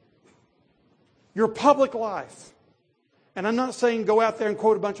 your public life. And I'm not saying go out there and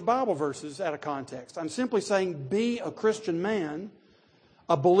quote a bunch of Bible verses out of context. I'm simply saying be a Christian man,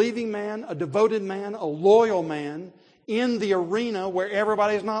 a believing man, a devoted man, a loyal man in the arena where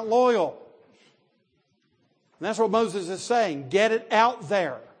everybody's not loyal. And that's what Moses is saying. Get it out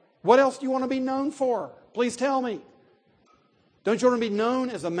there. What else do you want to be known for? Please tell me. Don't you want to be known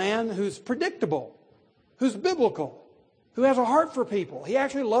as a man who's predictable, who's biblical, who has a heart for people? He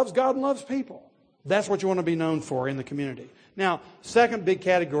actually loves God and loves people. That's what you want to be known for in the community. Now, second big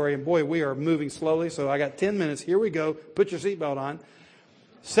category, and boy, we are moving slowly, so I got 10 minutes. Here we go. Put your seatbelt on.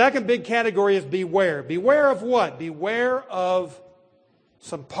 Second big category is beware. Beware of what? Beware of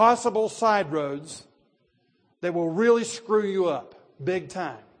some possible side roads that will really screw you up big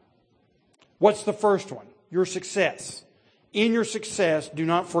time. What's the first one? Your success. In your success, do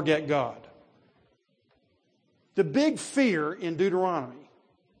not forget God. The big fear in Deuteronomy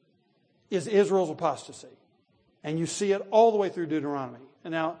is Israel's apostasy. And you see it all the way through Deuteronomy.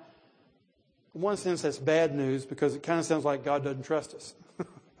 And now, in one sense, that's bad news because it kind of sounds like God doesn't trust us.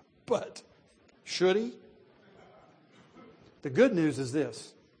 But should He? The good news is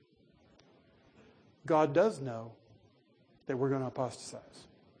this. God does know that we're going to apostatize.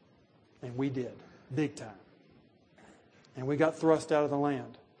 And we did, big time. And we got thrust out of the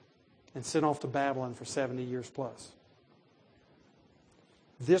land and sent off to Babylon for 70 years plus.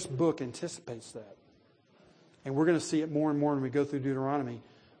 This book anticipates that. And we're going to see it more and more when we go through Deuteronomy.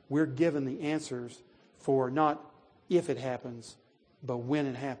 We're given the answers for not if it happens, but when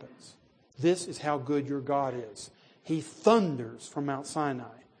it happens. This is how good your God is. He thunders from Mount Sinai.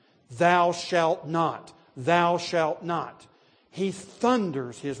 Thou shalt not. Thou shalt not. He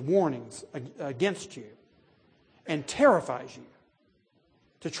thunders His warnings against you and terrifies you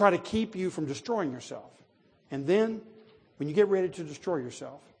to try to keep you from destroying yourself. And then, when you get ready to destroy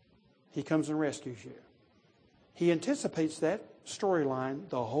yourself, He comes and rescues you. He anticipates that storyline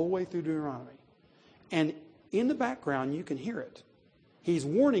the whole way through Deuteronomy. And in the background, you can hear it. He's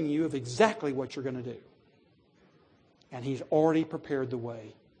warning you of exactly what you're going to do. And He's already prepared the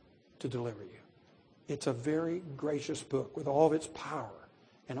way to deliver you. It's a very gracious book with all of its power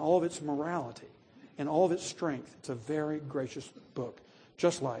and all of its morality and all of its strength. It's a very gracious book.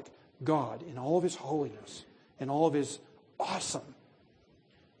 Just like God in all of His holiness and all of His awesome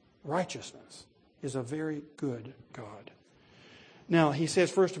righteousness is a very good God. Now, He says,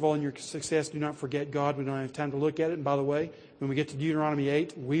 first of all, in your success, do not forget God. We don't have time to look at it. And by the way, when we get to Deuteronomy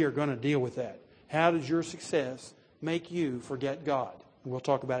 8, we are going to deal with that. How does your success make you forget God? And we'll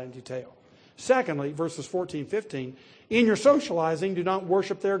talk about it in detail. Secondly, verses 14, 15, in your socializing, do not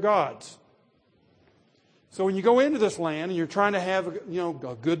worship their gods. So when you go into this land and you're trying to have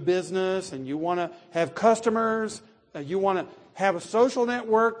a good business and you want to have customers, you want to have a social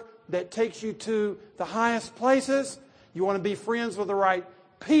network that takes you to the highest places, you want to be friends with the right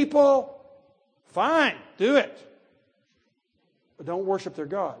people, fine, do it. But don't worship their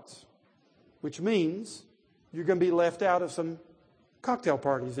gods, which means you're going to be left out of some cocktail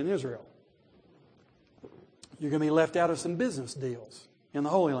parties in Israel. You're going to be left out of some business deals in the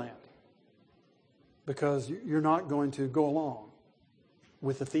Holy Land because you're not going to go along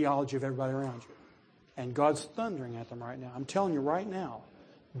with the theology of everybody around you. And God's thundering at them right now. I'm telling you right now,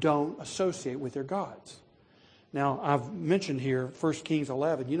 don't associate with their gods. Now, I've mentioned here 1 Kings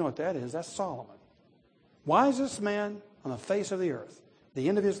 11. You know what that is? That's Solomon. Why is this man on the face of the earth, the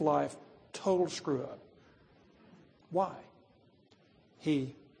end of his life, total screw up? Why?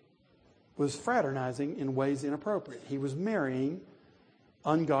 He was fraternizing in ways inappropriate. He was marrying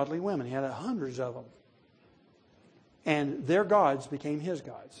ungodly women. He had hundreds of them. And their gods became his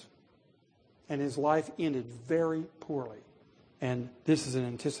gods. And his life ended very poorly. And this is an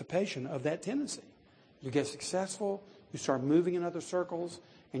anticipation of that tendency. You get successful, you start moving in other circles,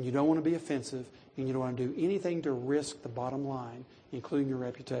 and you don't want to be offensive, and you don't want to do anything to risk the bottom line, including your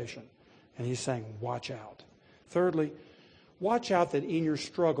reputation. And he's saying, watch out. Thirdly, watch out that in your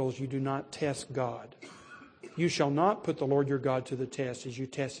struggles you do not test God. You shall not put the Lord your God to the test as you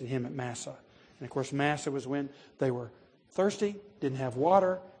tested Him at Massah. And of course, Massah was when they were thirsty, didn't have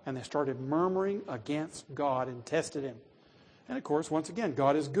water, and they started murmuring against God and tested Him. And of course, once again,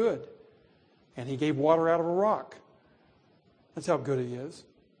 God is good. And He gave water out of a rock. That's how good He is.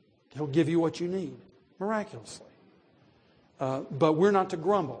 He'll give you what you need, miraculously. But we're not to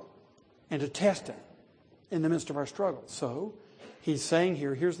grumble and to test Him in the midst of our struggles. So, He's saying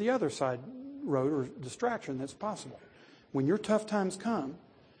here, here's the other side road or distraction that's possible. when your tough times come,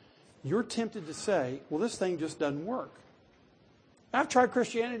 you're tempted to say, well, this thing just doesn't work. I've tried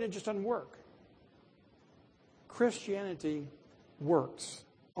Christianity, it just doesn't work. Christianity works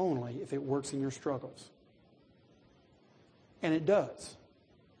only if it works in your struggles. And it does.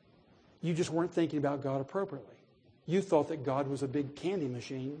 You just weren't thinking about God appropriately. You thought that God was a big candy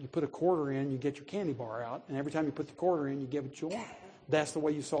machine. You put a quarter in, you get your candy bar out, and every time you put the quarter in, you get what you want. That's the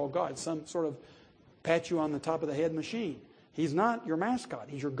way you saw God, some sort of pat you on the top of the head machine. He's not your mascot.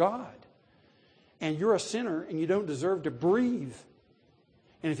 He's your God. And you're a sinner, and you don't deserve to breathe.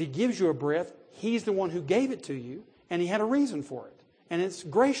 And if He gives you a breath, He's the one who gave it to you, and He had a reason for it. And it's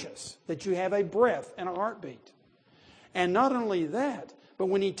gracious that you have a breath and a heartbeat. And not only that, but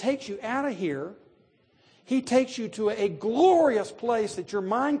when He takes you out of here, He takes you to a glorious place that your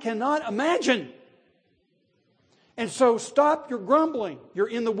mind cannot imagine. And so stop your grumbling. You're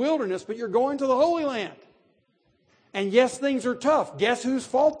in the wilderness, but you're going to the Holy Land. And yes, things are tough. Guess whose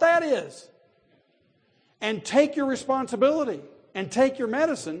fault that is? And take your responsibility and take your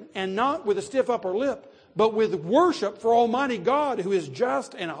medicine, and not with a stiff upper lip, but with worship for Almighty God, who is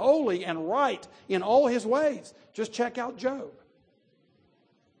just and holy and right in all His ways. Just check out Job.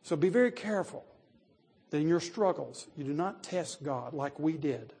 So be very careful that in your struggles you do not test God like we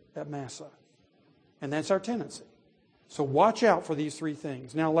did at Massa. And that's our tendency. So watch out for these three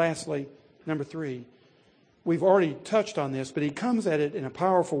things. Now lastly, number 3. We've already touched on this, but he comes at it in a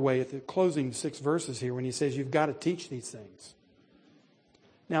powerful way at the closing 6 verses here when he says you've got to teach these things.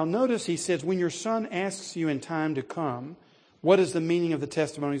 Now notice he says, when your son asks you in time to come, what is the meaning of the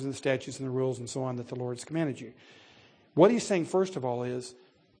testimonies and the statutes and the rules and so on that the Lord has commanded you? What he's saying first of all is,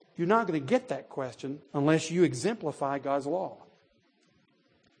 you're not going to get that question unless you exemplify God's law.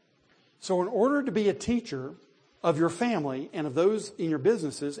 So in order to be a teacher of your family and of those in your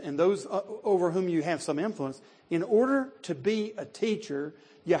businesses and those over whom you have some influence, in order to be a teacher,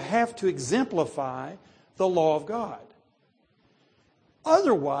 you have to exemplify the law of God.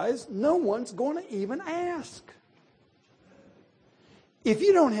 Otherwise, no one's going to even ask. If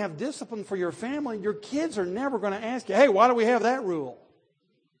you don't have discipline for your family, your kids are never going to ask you, hey, why do we have that rule?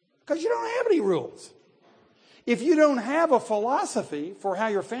 Because you don't have any rules. If you don't have a philosophy for how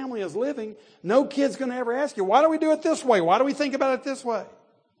your family is living, no kid's going to ever ask you, why do we do it this way? Why do we think about it this way?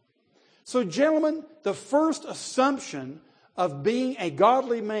 So, gentlemen, the first assumption of being a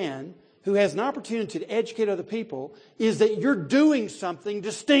godly man who has an opportunity to educate other people is that you're doing something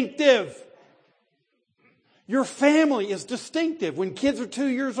distinctive. Your family is distinctive. When kids are 2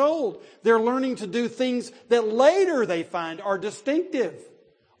 years old, they're learning to do things that later they find are distinctive.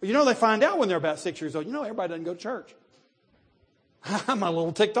 You know, they find out when they're about 6 years old. You know, everybody doesn't go to church. I'm a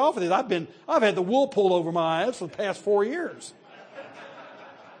little ticked off with it. I've had the wool pulled over my eyes for the past 4 years.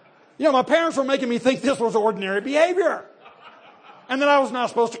 You know, my parents were making me think this was ordinary behavior. And that I was not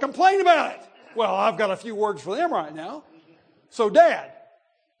supposed to complain about it. Well, I've got a few words for them right now. So, Dad,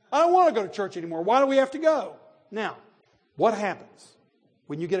 I don't want to go to church anymore. Why do we have to go? Now, what happens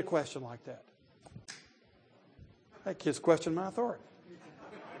when you get a question like that? That kid's questioning my authority.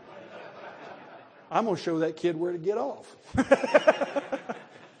 I'm going to show that kid where to get off.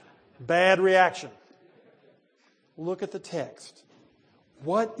 Bad reaction. Look at the text.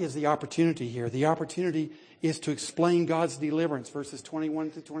 What is the opportunity here? The opportunity is to explain God's deliverance, verses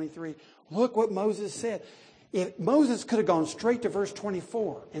 21 to 23. Look what Moses said. If Moses could have gone straight to verse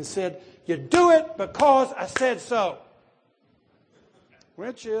 24 and said, you do it because I said so.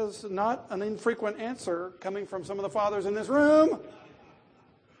 Which is not an infrequent answer coming from some of the fathers in this room.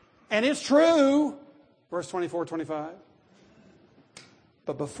 And it's true. Verse 24, 25.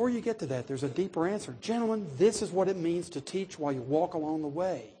 But before you get to that, there's a deeper answer. Gentlemen, this is what it means to teach while you walk along the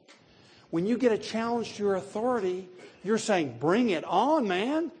way. When you get a challenge to your authority, you're saying, bring it on,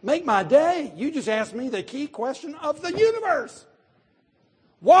 man. Make my day. You just asked me the key question of the universe.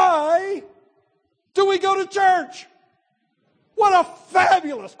 Why do we go to church? What a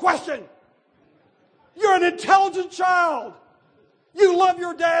fabulous question. You're an intelligent child. You love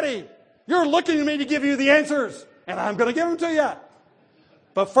your daddy. You're looking at me to give you the answers. And I'm going to give them to you.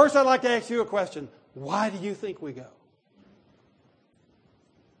 But first I'd like to ask you a question. Why do you think we go?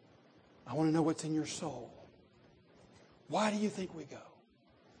 I want to know what's in your soul. Why do you think we go?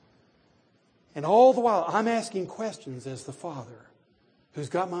 And all the while, I'm asking questions as the Father who's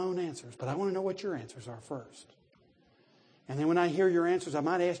got my own answers. But I want to know what your answers are first. And then when I hear your answers, I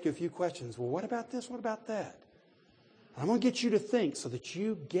might ask you a few questions. Well, what about this? What about that? I'm going to get you to think so that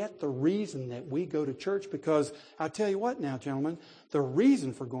you get the reason that we go to church, because I'll tell you what now, gentlemen, the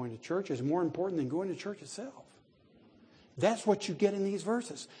reason for going to church is more important than going to church itself. That's what you get in these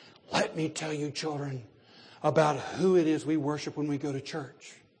verses. Let me tell you, children, about who it is we worship when we go to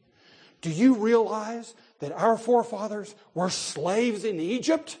church. Do you realize that our forefathers were slaves in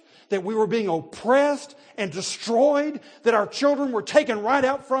Egypt? That we were being oppressed and destroyed? That our children were taken right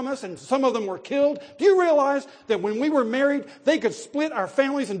out from us and some of them were killed? Do you realize that when we were married, they could split our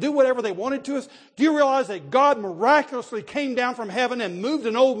families and do whatever they wanted to us? Do you realize that God miraculously came down from heaven and moved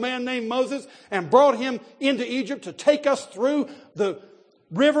an old man named Moses and brought him into Egypt to take us through the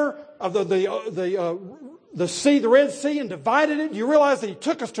river of the sea, the Red Sea, and divided it? You realize that He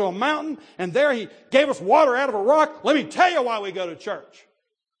took us to a mountain and there He gave us water out of a rock? Let me tell you why we go to church.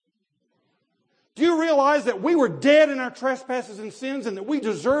 Do you realize that we were dead in our trespasses and sins and that we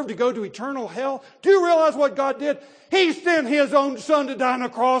deserve to go to eternal hell? Do you realize what God did? He sent His own Son to die on the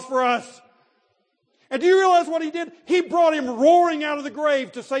cross for us. And do you realize what He did? He brought Him roaring out of the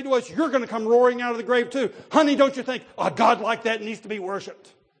grave to say to us, you're going to come roaring out of the grave too. Honey, don't you think a God like that needs to be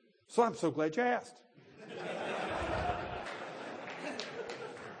worshipped? So I'm so glad you asked.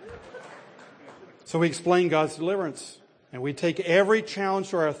 So we explain God's deliverance. And we take every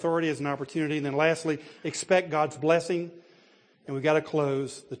challenge to our authority as an opportunity. And then lastly, expect God's blessing. And we've got to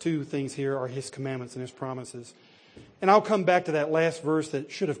close. The two things here are His commandments and His promises. And I'll come back to that last verse that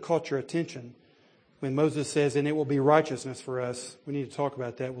should have caught your attention when Moses says, and it will be righteousness for us. We need to talk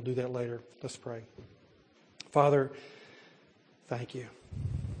about that. We'll do that later. Let's pray. Father, thank you.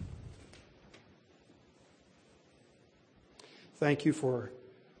 Thank you for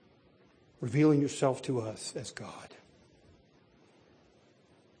revealing yourself to us as God.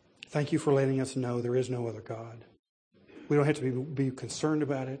 Thank you for letting us know there is no other God. We don't have to be concerned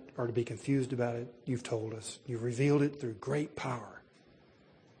about it or to be confused about it. You've told us. You've revealed it through great power.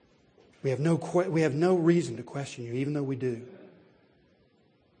 We have no reason to question you, even though we do.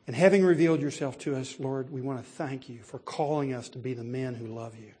 And having revealed yourself to us, Lord, we want to thank you for calling us to be the men who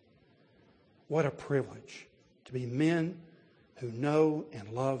love you. What a privilege to be men who know and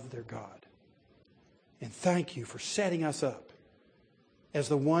love their God. And thank you for setting us up as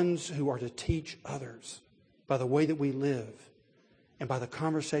the ones who are to teach others by the way that we live and by the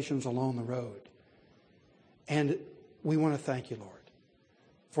conversations along the road. And we want to thank you, Lord,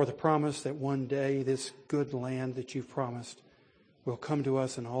 for the promise that one day this good land that you've promised will come to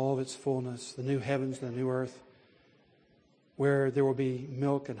us in all of its fullness, the new heavens, the new earth, where there will be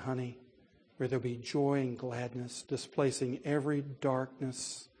milk and honey, where there will be joy and gladness, displacing every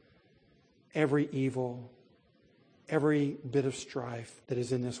darkness, every evil, every bit of strife that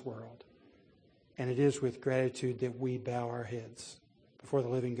is in this world. And it is with gratitude that we bow our heads before the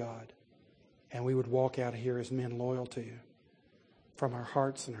living God. And we would walk out here as men loyal to you from our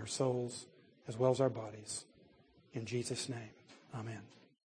hearts and our souls as well as our bodies. In Jesus' name, amen.